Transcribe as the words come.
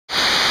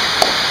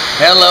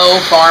Hello,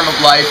 Farm of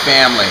Life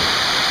family.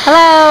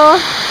 Hello.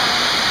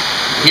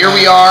 Here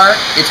we are.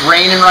 It's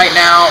raining right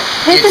now.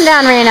 Pissing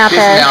down rain out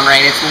there. Pissing down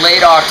rain. It's late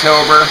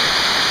October.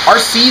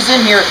 Our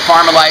season here at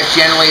Farm of Life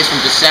generally is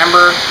from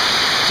December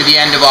to the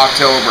end of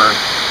October.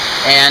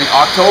 And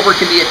October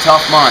can be a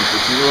tough month.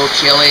 It's a little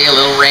chilly, a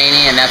little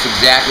rainy, and that's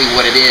exactly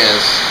what it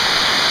is.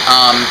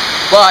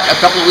 But a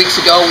couple of weeks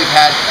ago, we've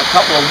had a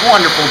couple of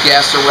wonderful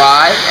guests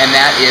arrive, and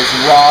that is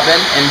Robin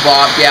and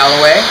Bob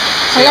Galloway.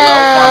 Say hello,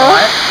 Farm of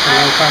Life.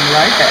 Hello, Farm of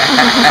Life.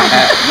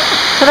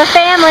 To the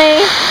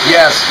family.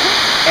 Yes.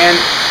 And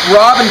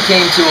Robin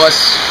came to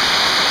us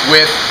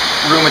with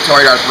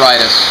rheumatoid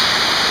arthritis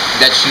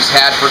that she's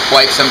had for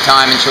quite some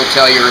time, and she'll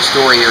tell you her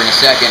story here in a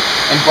second.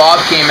 And Bob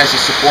came as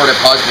a supportive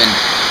husband.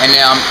 And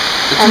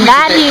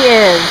he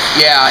is.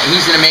 Yeah,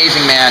 he's an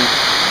amazing man.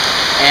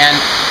 And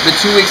the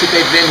 2 weeks that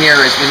they've been here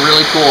has been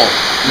really cool.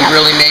 We've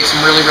really made some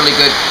really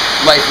good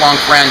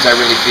lifelong friends, I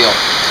really feel.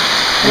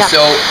 And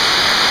so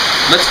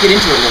let's get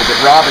into it a little bit.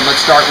 Robin,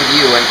 let's start with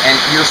you and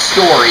your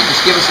story.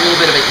 Just give us a little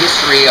bit of a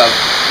history of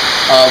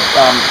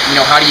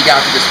how you got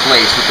to this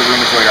place with the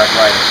rheumatoid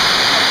arthritis.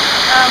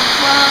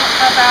 Well,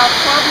 about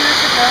 12 years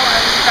ago, I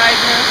was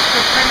diagnosed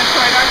with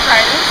rheumatoid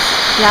arthritis.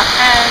 Yeah.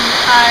 And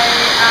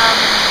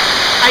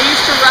I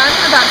used to run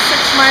about 6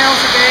 miles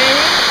a day,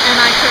 and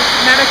I took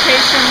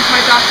medications.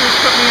 My doctors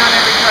put me on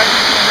every drug you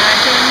can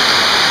imagine,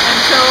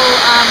 until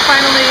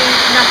finally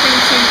nothing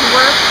seemed to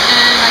work,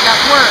 and I got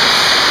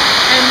worse.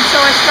 And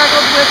so I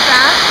struggled with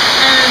that,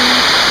 and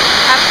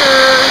after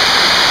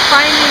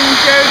finding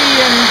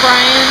Jody and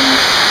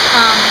Brian's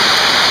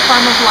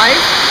Farm of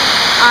Life,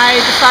 I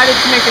decided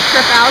to make a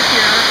trip out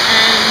here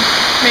and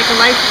make a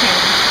life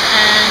change.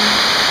 And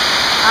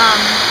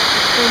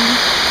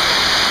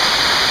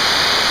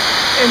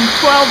in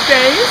 12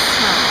 days,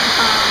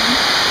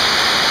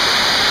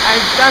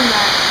 I've done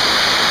that.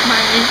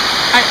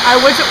 I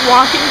wasn't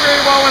walking very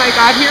well when I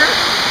got here,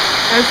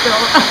 as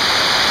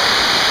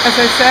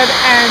I said,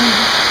 and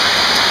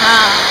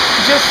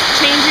just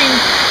changing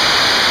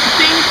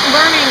things,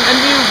 learning a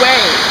new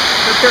way,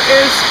 that there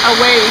is a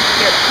way to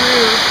get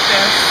through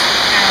this.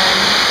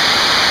 And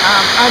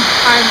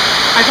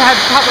I've had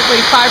probably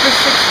 5 or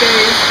 6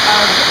 days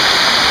of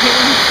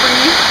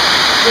pain-free,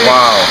 which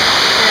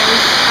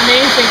is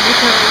amazing,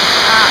 because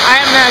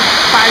I haven't had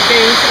 5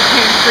 days of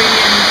pain-free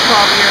in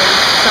 12 years.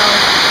 So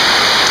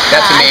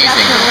that's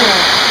amazing. I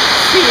definitely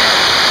see it,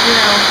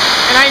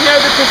 and I know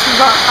that this is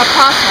a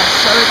process.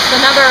 So it's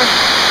another,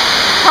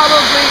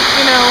 probably,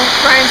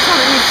 Brian's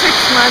telling me 6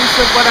 months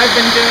of what I've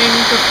been doing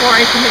before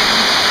I can even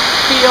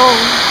feel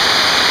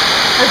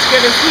as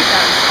good as he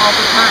does all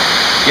the time.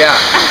 Yeah.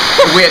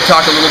 We had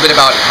talked a little bit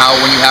about how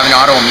when you have an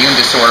autoimmune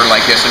disorder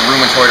like this, and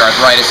rheumatoid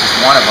arthritis is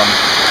one of them,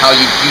 how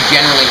you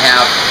generally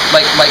have,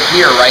 like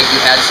here, right?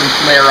 You had some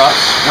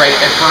flare-ups, right?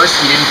 At first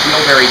you didn't feel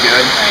very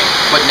good,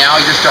 but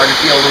now you're starting to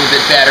feel a little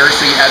bit better,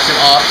 so you have some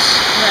ups.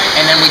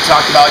 And then we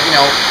talked about,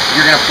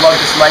 you're going to plug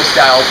this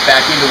lifestyle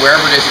back into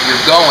wherever it is that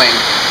you're going,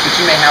 but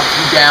you may have a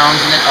few downs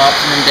and then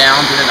ups and then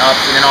downs and then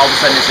ups, and then all of a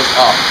sudden it's just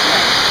up.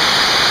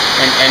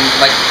 And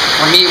like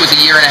for me, it was a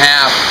year and a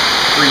half.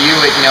 For you,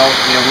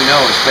 who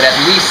knows? But at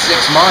least 6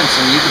 months,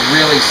 and you could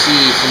really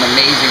see some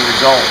amazing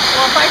results.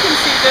 Well, if I can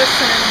see this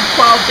in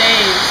 12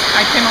 days,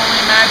 I can only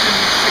imagine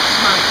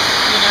 6 months.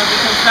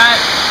 Because that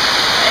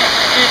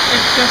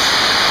it's just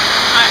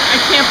I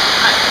can't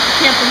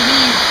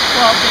believe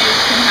 12 days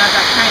can have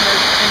that kind of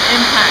an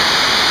impact.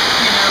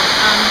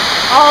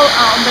 All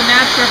the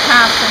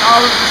naturopaths and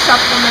all of the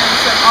supplements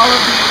and all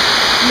of the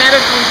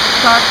medical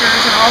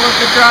doctors and all of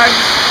the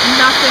drugs,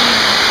 nothing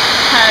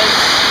has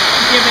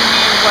given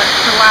me what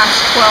the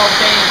last 12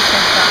 days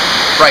have done.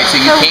 Right, so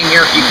you came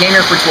here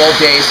for 12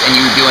 days, and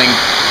you were doing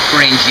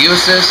green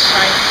juices,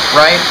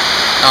 right?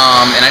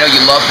 And I know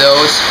you love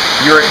those.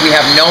 We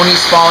have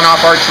nonis falling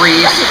off our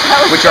trees,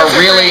 which are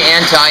really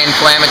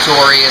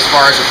anti-inflammatory as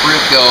far as the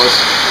fruit goes.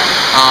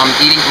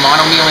 Eating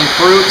monomealing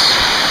fruits,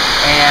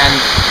 and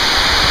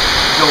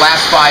the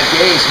last 5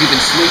 days you've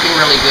been sleeping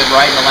really good,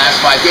 right? In the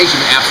last 5 days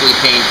you've been absolutely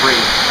pain-free.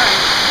 Right.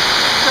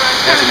 So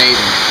that's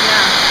amazing.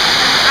 Yeah.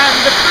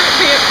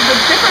 The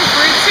different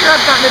fruits here,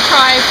 I've gotten to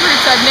try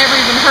fruits I've never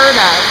even heard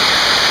of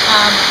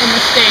in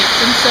the States.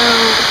 And so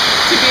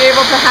to be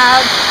able to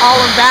have all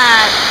of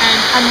that and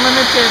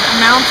unlimited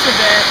amounts of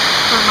it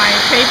for my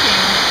taking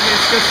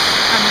is just,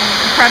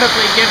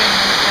 incredibly giving,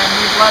 and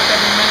we've loved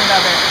every minute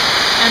of it.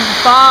 And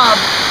Bob,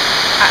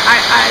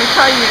 I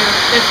tell you,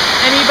 if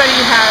anybody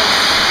has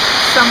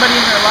somebody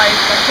in their life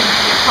that can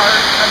be a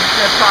part of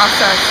the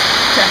process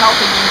to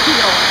helping you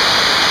heal,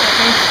 it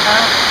makes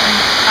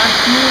a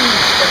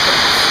huge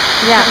difference.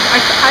 Yeah.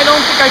 I don't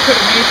think I could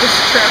have made this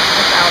trip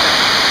without it.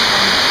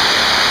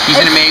 He's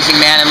an amazing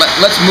man, and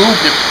let's move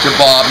to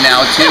Bob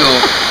now too,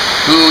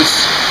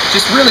 who's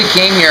just really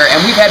came here,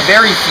 and we've had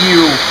very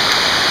few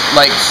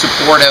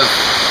supportive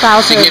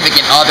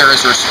significant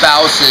others or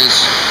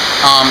spouses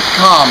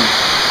come,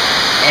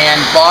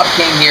 and Bob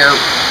came here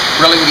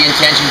really with the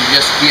intention to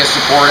just be a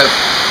supportive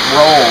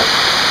role.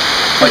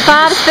 But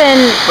Bob's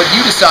been... But you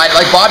decided,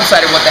 like Bob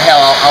decided, what the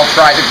hell, I'll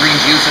try the green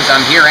juices.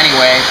 I'm here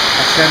anyway.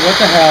 I said, what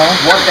the hell?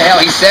 What the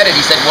hell? He said it.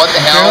 He said, what the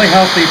hell? Fairly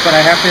healthy, but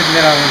I have to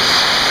admit I was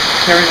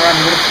carrying around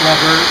a little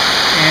flubber,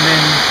 and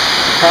in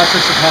the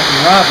process of helping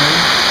Robin,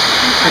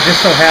 it just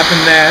so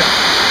happened that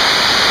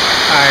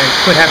I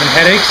quit having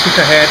headaches,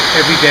 which I had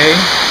every day.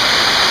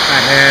 I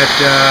had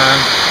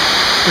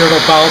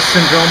irritable bowel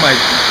syndrome. I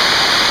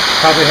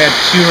probably had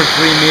 2 or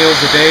 3 meals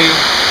a day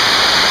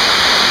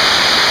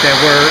that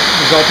were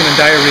resulting in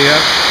diarrhea,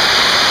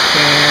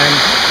 and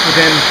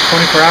within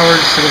 24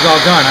 hours it was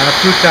all gone, on a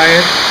fruit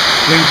diet,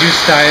 green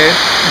juice diet,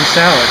 and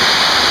salad.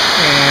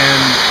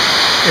 And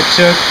it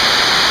took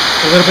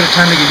a little bit of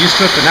time to get used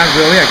to it, but not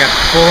really. I got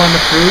full on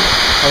the fruit,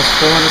 I was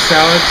full on the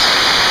salads,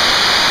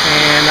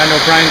 and I know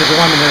Brian doesn't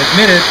want me to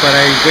admit it, but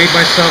I weighed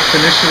myself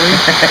initially.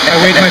 I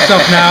weighed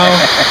myself now.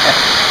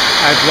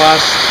 I've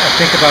lost, I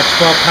think, about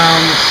 12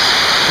 pounds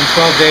in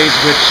 12 days,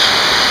 which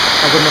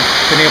I wouldn't have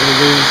been able to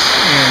lose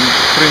in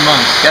 3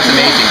 months. That's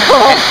amazing.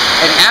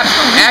 And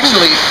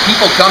actually,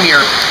 people come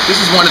here, this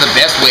is one of the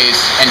best ways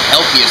and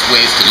healthiest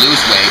ways to lose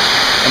weight.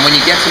 And when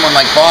you get someone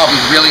like Bob, who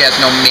really has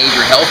no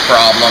major health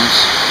problems,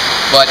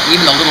 but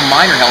even the little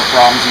minor health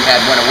problems you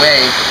had went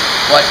away,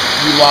 but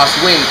you lost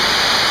weight,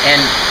 and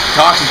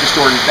toxins are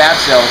stored in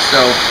fat cells, so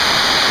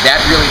that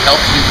really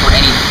helps you for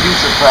any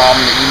future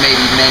problem that you may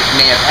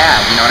have had,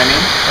 you know what I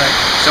mean? Right.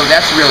 So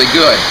that's really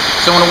good.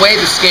 So in a way,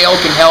 the scale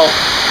can help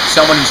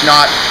someone who's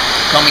not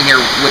coming here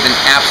with an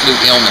absolute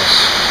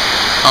illness.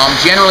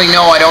 Generally,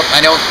 no, I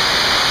don't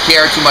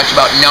care too much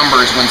about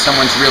numbers when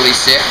someone's really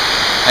sick.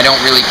 I don't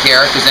really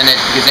care, because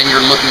then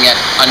you're looking at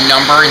a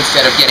number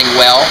instead of getting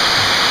well.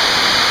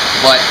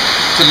 But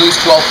to lose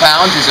 12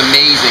 pounds is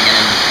amazing in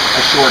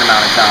a short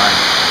amount of time.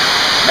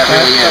 That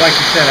really is. Like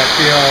you said, I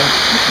feel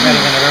better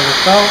than I've ever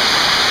felt.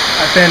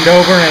 I bend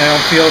over and I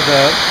don't feel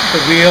the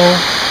wheel,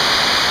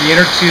 the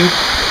inner tube,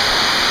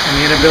 and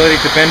the inability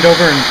to bend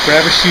over and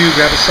grab a shoe,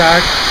 grab a sock.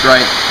 That's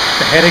right.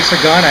 The headaches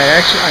are gone. I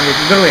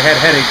literally had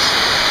headaches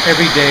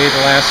every day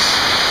the last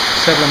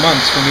several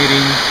months from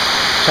eating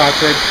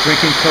chocolate,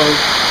 drinking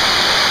Coke,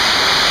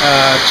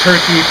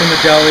 turkey from the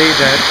deli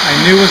that I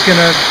knew was going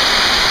to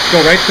go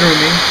right through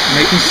me,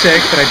 make me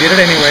sick, but I did it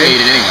anyway. You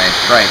ate it anyway,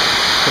 right.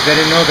 Because I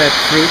didn't know that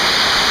fruit.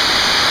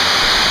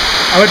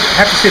 I would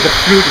have to say the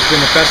fruit has been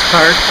the best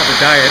part of the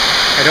diet.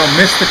 I don't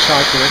miss the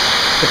chocolate.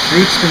 The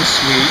fruit's been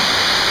sweet.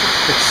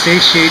 It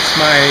satiates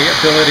my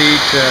ability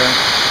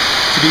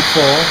to be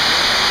full.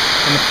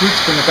 And the fruit's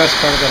been the best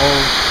part of the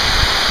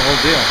whole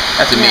deal.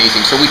 That's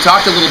amazing. So we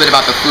talked a little bit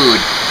about the food,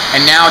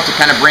 and now to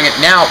kind of bring it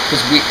now,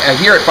 because we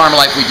here at Farmer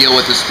Life we deal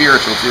with the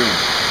spiritual too.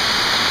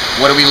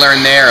 What do we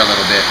learn there a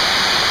little bit?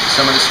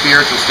 Some of the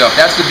spiritual stuff.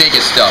 That's the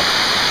biggest stuff.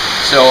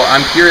 So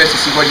I'm curious to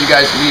see what you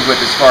guys leave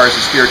with as far as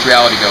the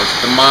spirituality goes.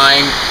 The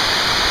mind.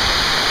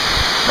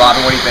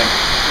 Robin, what do you think?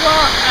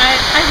 Well,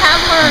 I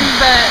have learned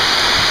that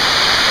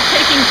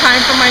taking time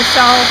for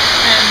myself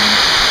and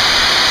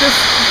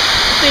just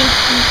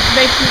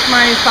making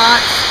my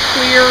thoughts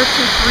clear,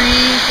 to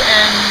breathe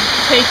and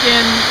take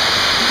in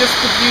just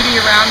the beauty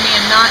around me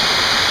and not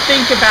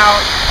think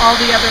about all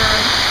the other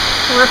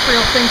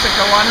peripheral things that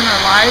go on in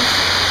our lives,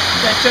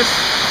 that just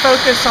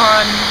focus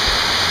on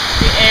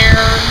the air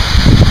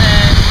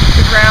and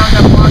the ground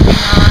I'm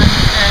walking on,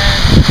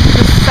 and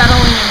just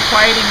settling and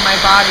quieting my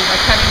body,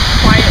 like having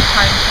quiet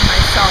time for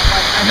myself.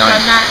 I've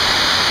done that,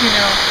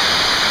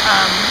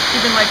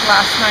 even like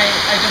last night,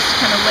 I just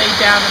kind of laid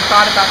down and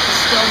thought about the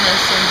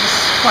stillness and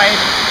just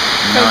quieting,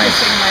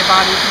 focusing my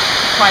body to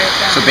quiet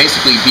down. So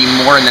basically be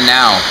more in the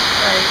now.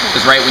 Right.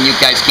 Because when you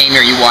guys came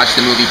here, you watched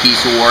the movie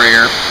Peaceful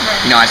Warrior.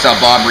 Right. I saw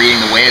Bob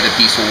reading The Way of the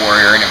Peaceful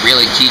Warrior, and it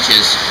really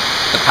teaches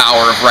the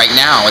power of right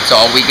now. It's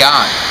all we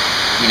got,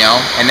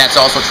 and that's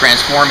also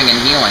transforming and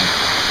healing.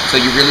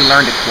 So you really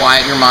learn to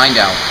quiet your mind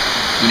out,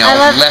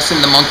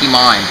 lessen the monkey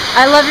mind.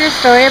 I love your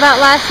story about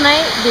last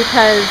night,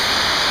 because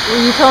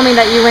you told me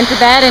that you went to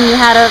bed and you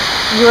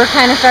were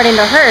kind of starting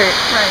to hurt.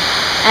 Right.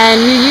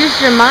 And you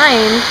used your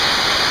mind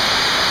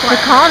to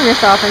calm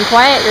yourself and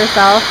quiet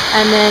yourself,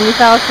 and then you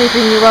fell asleep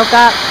and you woke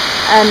up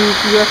and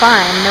you were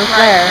fine, no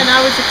flare. And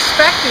I was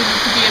expecting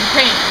to be in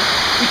pain,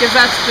 because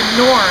that's the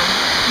norm,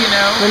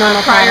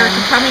 prior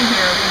to coming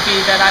here, would be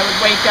that I would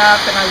wake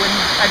up and I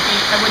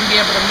wouldn't be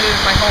able to move.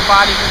 My whole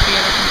body would be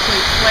in a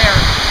complete flare.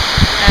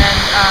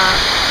 And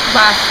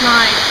last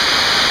night,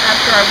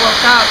 after I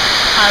woke up,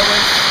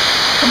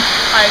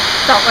 I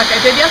felt like I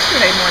did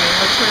yesterday morning,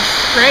 which was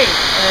great.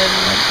 And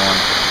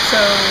so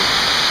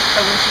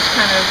it was just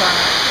kind of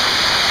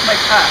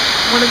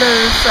one of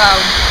those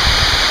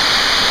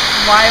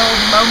wild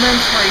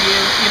moments where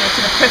it's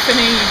an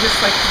epiphany. You just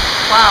like,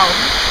 wow,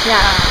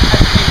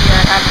 maybe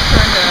I haven't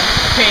turned a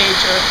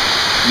page, or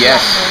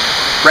yes,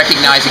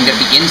 recognizing that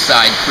the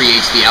inside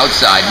creates the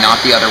outside, not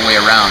the other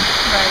way around.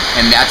 Right.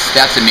 And that's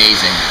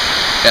amazing.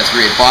 That's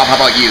great. Bob, how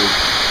about you?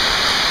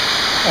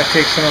 I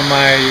take some of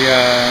my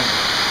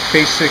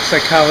basic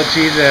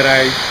psychology that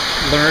I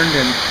learned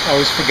and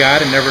always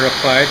forgot and never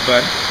applied,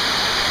 but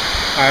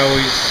I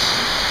always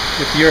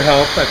with your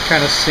help, I've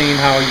kind of seen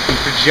how you can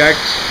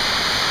project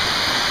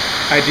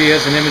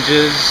ideas and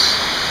images.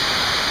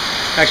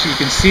 Actually,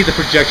 you can see the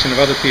projection of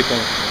other people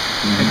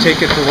and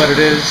take it for what it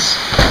is,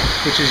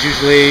 which is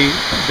usually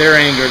their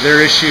anger,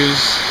 their issues,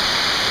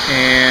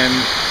 and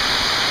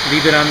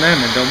leave it on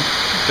them, and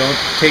don't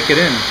take it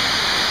in.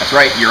 That's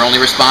right. You're only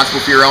responsible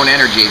for your own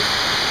energy.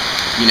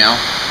 You know,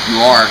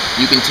 you are.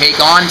 You can take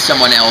on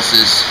someone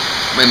else's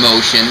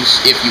emotions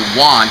if you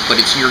want,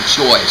 but it's your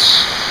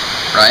choice,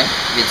 right?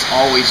 It's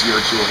always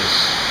your choice.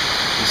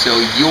 And so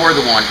you're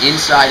the one,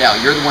 inside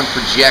out, you're the one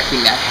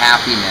projecting that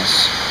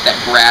happiness, that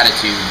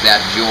gratitude, that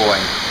joy.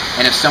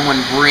 And if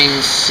someone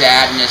brings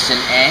sadness and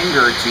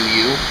anger to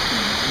you,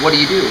 what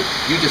do?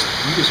 You just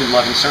in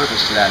loving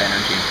service to that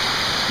energy.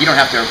 You don't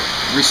have to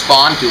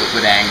respond to it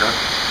with anger,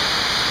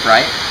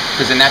 right?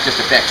 Because then that just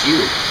affects you.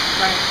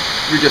 Right.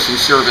 You're just in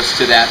service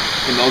to that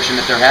emotion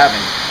that they're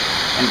having.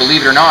 And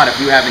believe it or not, if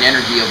you have an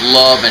energy of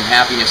love and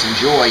happiness and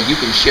joy, you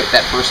can shift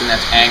that person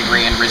that's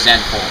angry and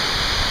resentful.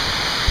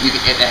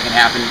 That can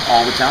happen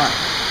all the time.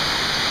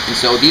 And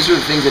so these are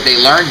the things that they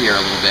learn here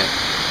a little bit.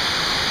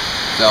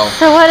 So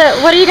what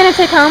are you going to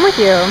take home with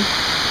you?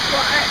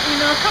 Well,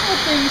 a couple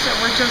things that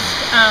were just,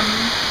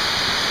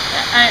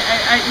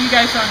 you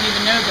guys don't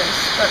even know this,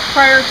 but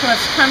prior to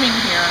us coming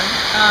here,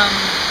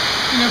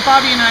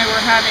 Bobby and I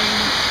were having,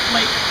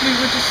 we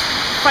were just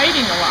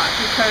fighting a lot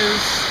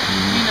because,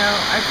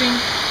 I think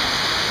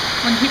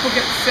when people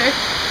get sick,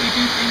 they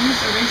do things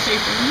or they say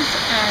things,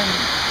 and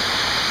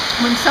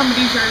when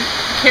somebody's your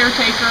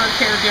caretaker or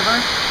caregiver,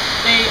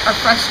 they are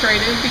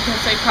frustrated because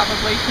they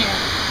probably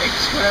can't fix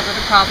whatever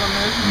the problem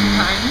is at the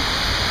time.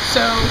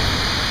 So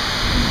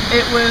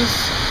it was,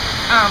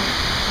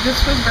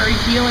 this was very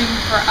healing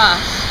for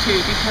us too,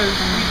 because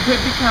we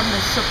could become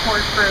this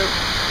support group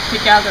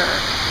together,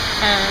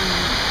 and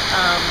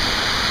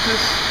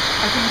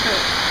I think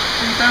that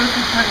we both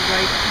have kind of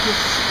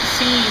just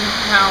seen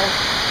how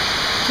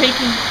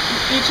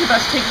each of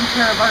us taking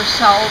care of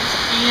ourselves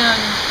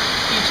and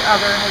each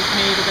other has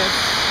made this,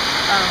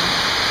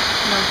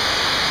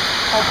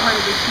 all part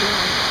of this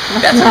healing.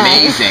 That's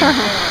amazing.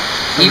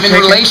 Yeah. Even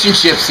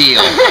relationships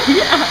heal.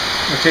 Yeah.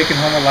 We're taking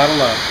home a lot of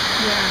love.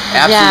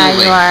 Yeah.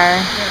 Absolutely. Yeah, you are.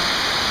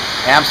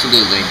 Yeah.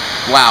 Absolutely.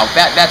 Wow,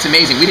 that's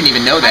amazing. We didn't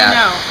even know that. I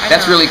know.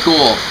 That's really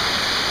cool.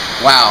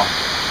 Wow.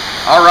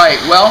 All right.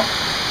 Well,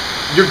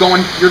 you're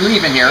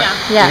leaving here.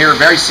 Yeah. You're here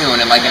very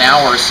soon, in like an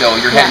hour or so.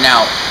 You're heading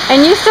out.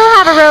 And you still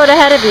have a road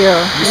ahead of you.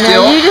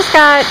 You just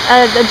got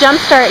a jump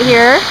start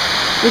here.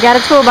 You got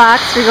a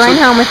toolbox. You're going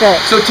home with it.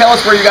 So tell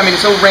us where you're going. I mean,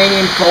 it's so rainy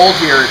and cold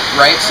here,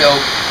 right? So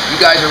you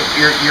guys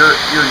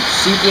you're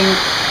seeking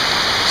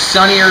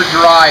sunnier,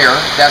 drier.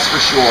 That's for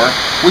sure.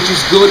 Which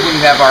is good when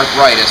you have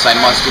arthritis, I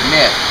must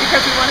admit.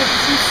 Because we wanted to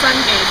do sun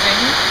gazing.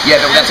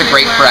 Yeah, that's a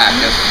great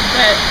practice.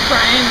 That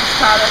Brian has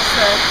taught us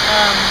that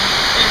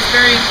is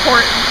very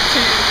important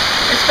to,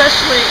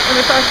 especially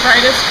with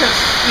arthritis, because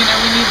we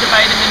need the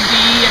vitamin D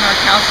and our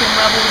calcium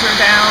levels are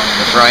down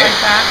and things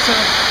like that. So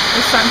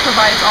the sun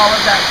provides all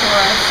of that for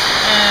us,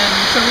 and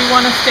so we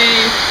want to stay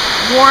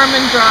warm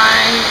and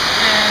dry,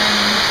 and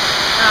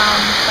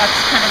that's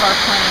kind of our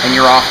plan. And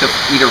you're off to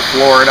either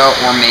Florida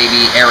or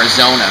maybe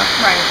Arizona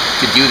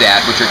to do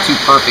that, which are two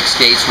perfect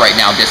states right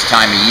now this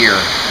time of year.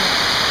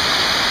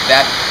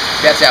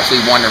 That's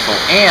absolutely wonderful.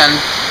 And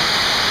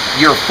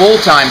your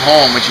full-time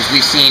home, which, as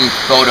we've seen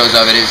photos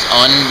of it, is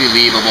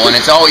unbelievable. And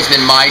it's always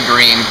been my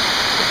dream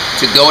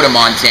to go to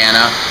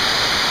Montana.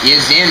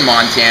 Is in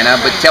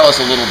Montana, but tell us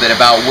a little bit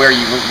about where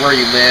you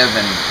live.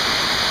 And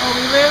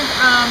we live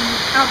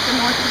out the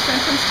northeast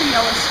entrance to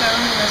Yellowstone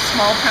in a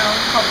small town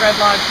called Red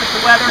Lodge, but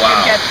the weather can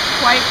get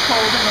quite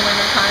cold in the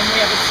wintertime. We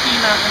have a ski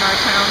mountain in our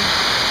town,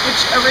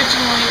 which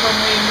originally, when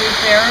we moved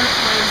there,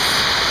 was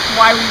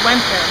why we went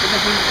there,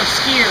 because we were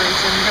skiers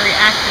and very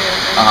active.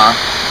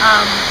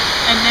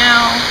 And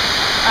now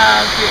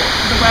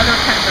the weather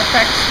kind of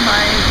affects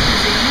my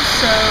disease.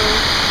 So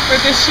for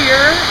this year,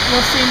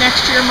 we'll see,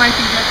 next year might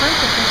be different,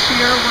 but this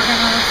year we're going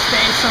to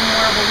stay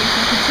somewhere where we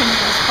can continue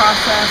this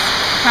process,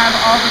 have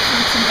all the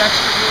fruits and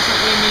vegetables that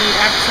we need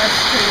access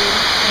to,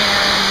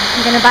 and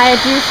you're going to buy a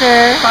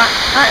juicer,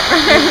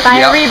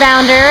 buy a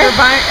rebounder.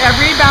 Buy a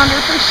rebounder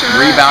for sure.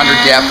 Rebounder,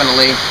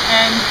 definitely.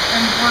 And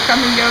work on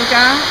the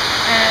yoga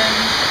and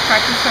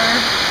practice our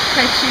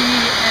Tai Chi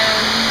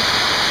and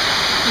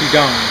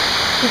Qigong.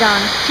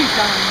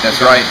 That's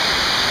right.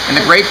 And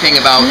the great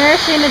thing about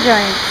nourishing the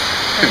joints.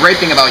 The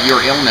great thing about your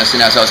illness,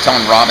 and as I was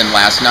telling Robin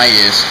last night,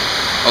 is,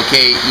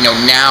 okay,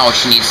 now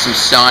she needs some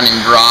sun and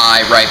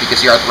dry, right? Because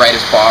the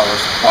arthritis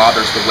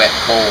bothers the wet,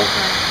 cold.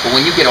 But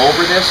when you get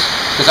over this,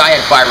 because I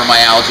had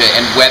fibromyalgia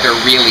and weather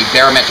really,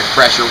 barometric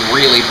pressure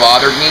really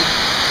bothered me.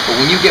 But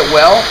when you get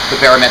well, the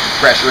barometric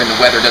pressure and the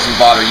weather doesn't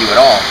bother you at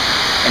all.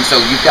 And so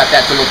you've got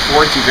that to look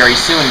forward to very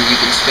soon, and you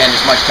can spend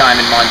as much time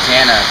in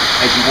Montana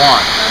as you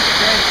want. That's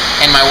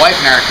great. And my wife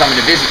and I are coming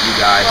to visit you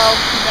guys. Well,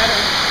 you better.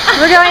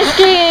 We're going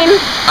skiing.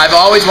 I've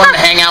always wanted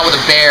to hang out with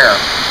a bear.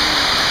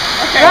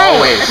 Okay. Right.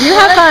 Always. You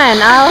have fun.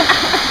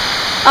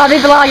 I'll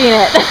be vlogging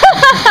it.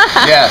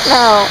 Yes.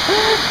 No.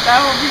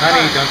 That will be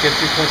Honey, fun. don't get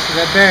too close to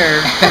that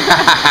bear.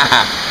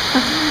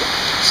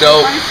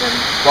 So, Bison.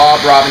 Bob,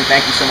 Robin,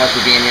 thank you so much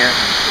for being here.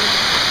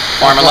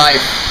 Farmer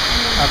Life.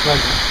 My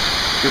pleasure.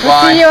 We'll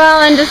Goodbye. see you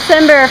all in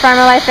December,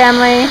 Farmer Life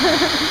family.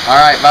 All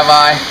right,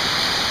 bye-bye.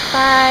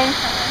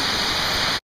 Bye.